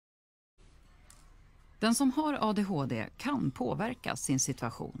Den som har ADHD kan påverka sin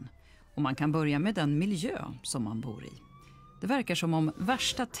situation och man kan börja med den miljö som man bor i. Det verkar som om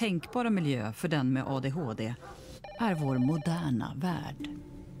värsta tänkbara miljö för den med ADHD är vår moderna värld.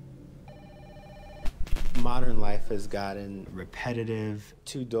 Modern life has gotten repetitive,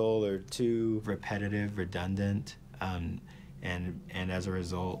 too dull or too repetitive, redundant, and as a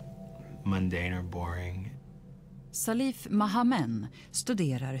result, mundane or boring. Salif Mahamen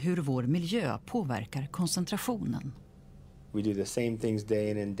studerar hur vår miljö påverkar koncentrationen. We do the same things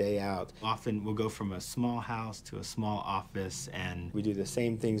day in and day out. Often we'll go from a small house to a small office, and we do the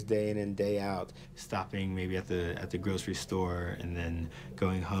same things day in and day out, stopping maybe at the grocery store and then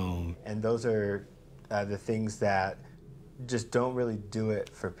going home. And those are the things that just don't really do it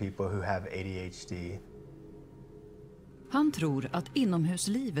for people who have ADHD. Han tror att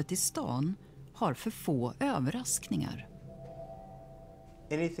inomhuslivet i stan har för få överraskningar.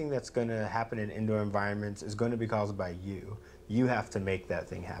 Anything that's going to happen in indoor environments is going to be caused by you. You have to make that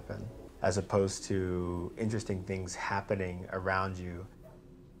thing happen, as opposed to interesting things happening around you.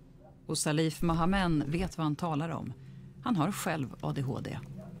 Och Salif Mahamen vet vad han talar om. Han har själv ADHD.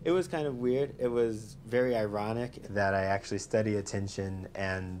 It was kind of weird. It was very ironic that I actually study attention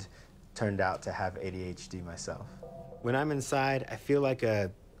and turned out to have ADHD myself. When I'm inside, I feel like a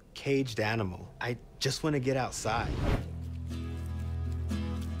caged animal. I just want to get outside.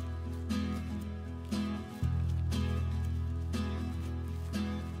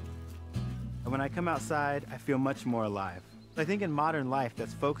 When I come outside, I feel much more alive. I think in modern life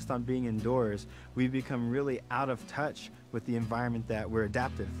that's focused on being indoors, we've become really out of touch with the environment that we're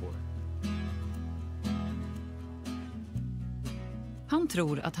adapted for. Han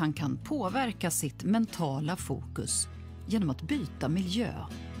tror att han kan påverka sitt mentala fokus genom att byta miljö.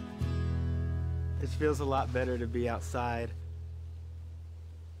 It feels a lot better to be outside.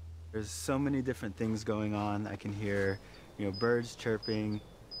 There's so many different things going on. I can hear, birds chirping.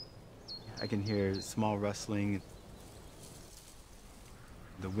 I can hear small rustling,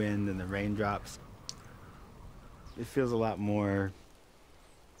 the wind and the raindrops. It feels a lot more,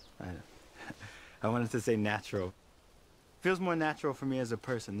 I wanted to say natural. It feels more natural for me as a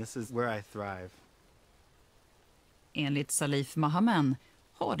person. This is where I thrive. Enligt Salif Mahamen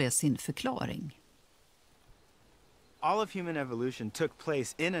har det sin förklaring. All of human evolution took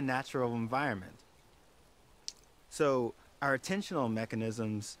place in a natural environment. So our attentional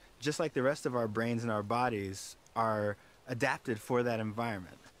mechanisms, just like the rest of our brains and our bodies, are adapted for that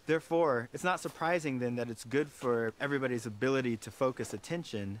environment. Therefore, it's not surprising then that it's good for everybody's ability to focus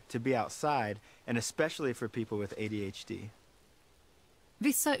attention to be outside, and especially for people with ADHD.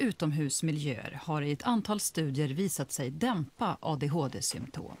 Vissa utomhusmiljöer har i ett antal studier visat sig dämpa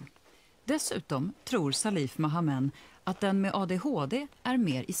ADHD-symptom. Dessutom tror Salif Mahamen att den med ADHD är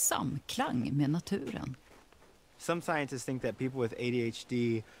mer i samklang med naturen. Some scientists think that people with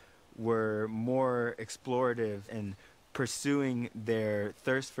ADHD were more explorative and pursuing their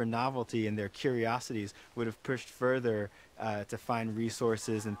thirst for novelty and their curiosities would have pushed further to find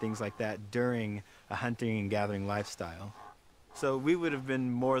resources and things like that during a hunting and gathering lifestyle. So we would have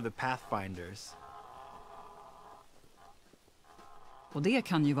been more the pathfinders. Och det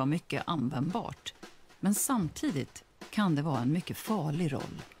kan ju vara mycket användbart, men samtidigt kan det vara en mycket farlig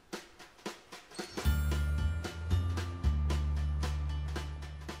roll.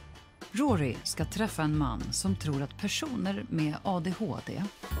 Rory ska träffa en man som tror att personer med ADHD...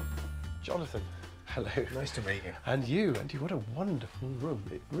 Jonathan, hello. Nice to meet you. And you, what a wonderful room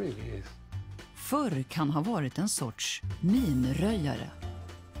it really is. Förr kan ha varit en sorts minröjare.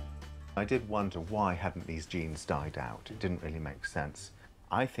 I did wonder why hadn't these genes died out. It didn't really make sense.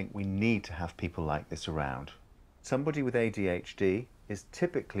 I think we need to have people like this around. Somebody with ADHD is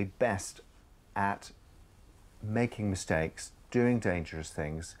typically best at making mistakes, doing dangerous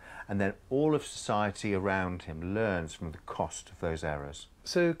things, and then all of society around him learns from the cost of those errors.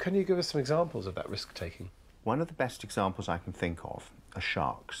 So can you give us some examples of that risk-taking? One of the best examples I can think of are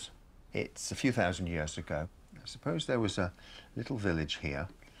sharks. It's a few thousand years ago. I suppose there was a little village here,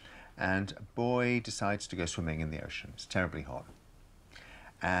 and a boy decides to go swimming in the ocean. It's terribly hot.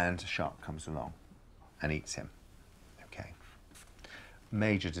 And a shark comes along and eats him. Okay.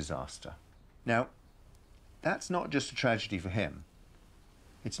 Major disaster. Now, that's not just a tragedy for him.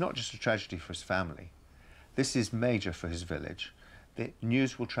 It's not just a tragedy for his family. This is major for his village. The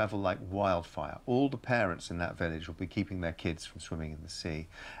news will travel like wildfire. All the parents in that village will be keeping their kids from swimming in the sea.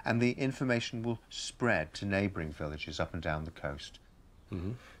 And the information will spread to neighbouring villages up and down the coast.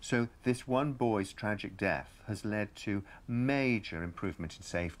 Mm-hmm. So this one boy's tragic death has led to major improvement in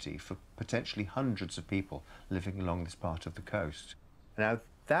safety for potentially hundreds of people living along this part of the coast. Now,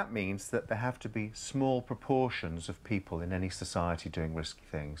 That means that there have to be small proportions of people in any society doing risky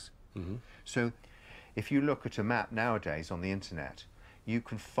things. So if you look at a map nowadays on the internet, you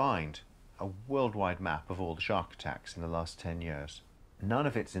can find a worldwide map of all the shark attacks in the last 10 years. None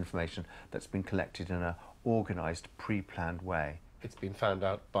of it's information that's been collected in an organised, pre-planned way. It's been found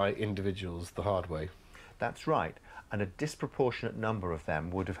out by individuals the hard way. That's right, and a disproportionate number of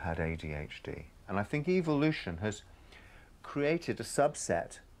them would have had ADHD. And I think evolution has created a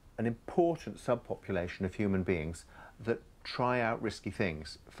subset, an important subpopulation of human beings that try out risky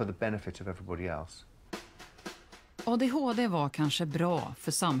things for the benefit of everybody else. ADHD var kanske bra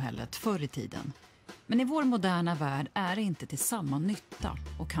för samhället förr i tiden. Men i vår moderna värld är det inte till samma nytta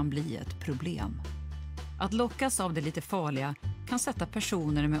och kan bli ett problem. Att lockas av det lite farliga kan sätta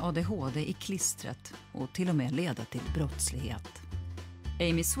personer med ADHD i klistret och till och med leda till brottslighet.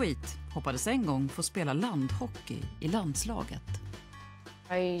 Amy Sweet hoppades en gång få spela landhockey i landslaget.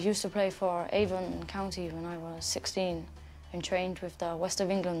 I used to play for Avon County when I was 16 and trained with the West of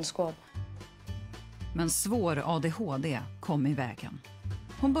England squad. Men svår ADHD kom i vägen.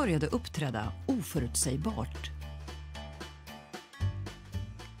 Hon började uppträda oförutsägbart.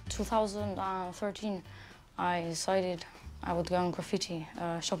 2013 I decided I would go and graffiti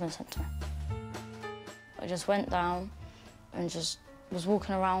a shopping centre. I just went down and just was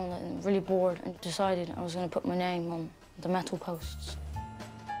walking around and really bored and decided I was going to put my name on the metal posts.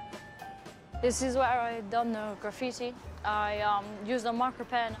 This is where I done the graffiti. I used a marker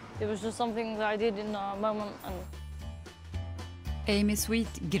pen. It was just something that I did in a moment. Amy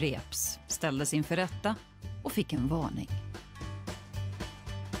Sweet greps, ställdes inför rätta och fick en varning.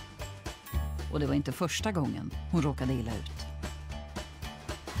 Och det var inte första gången hon råkade illa ut.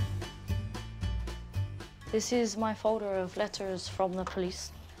 This is my folder of letters from the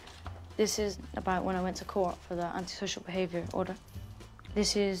police. This is about when I went to court for the antisocial behaviour order.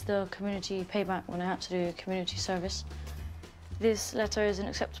 This is the community payback when I had to do community service. This letter is an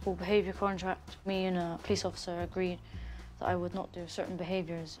acceptable behaviour contract. Me and a police officer agreed that I would not do certain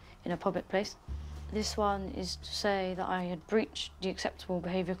behaviours in a public place. This one is to say that I had breached the acceptable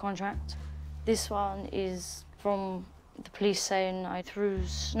behaviour contract. This one is from the police saying I threw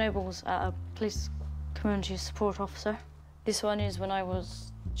snowballs at a police community support officer. This one is when I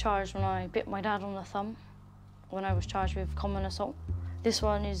was charged when I bit my dad on the thumb, when I was charged with common assault. This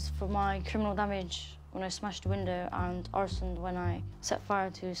one is for my criminal damage when I smashed a window and arson when I set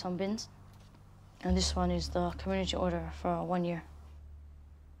fire to some bins. And this one is the community order for 1 year.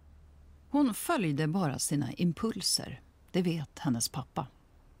 Hon följde bara sina impulser. Det vet hennes pappa.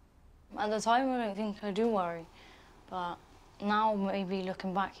 At the time I don't think I do worry, but now maybe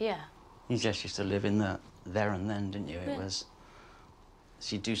looking back, yeah. You just used to live in the there and then, didn't you? It was,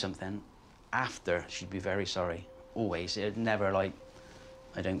 she'd do something, after she'd be very sorry, always. It never like,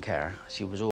 I don't care. She was always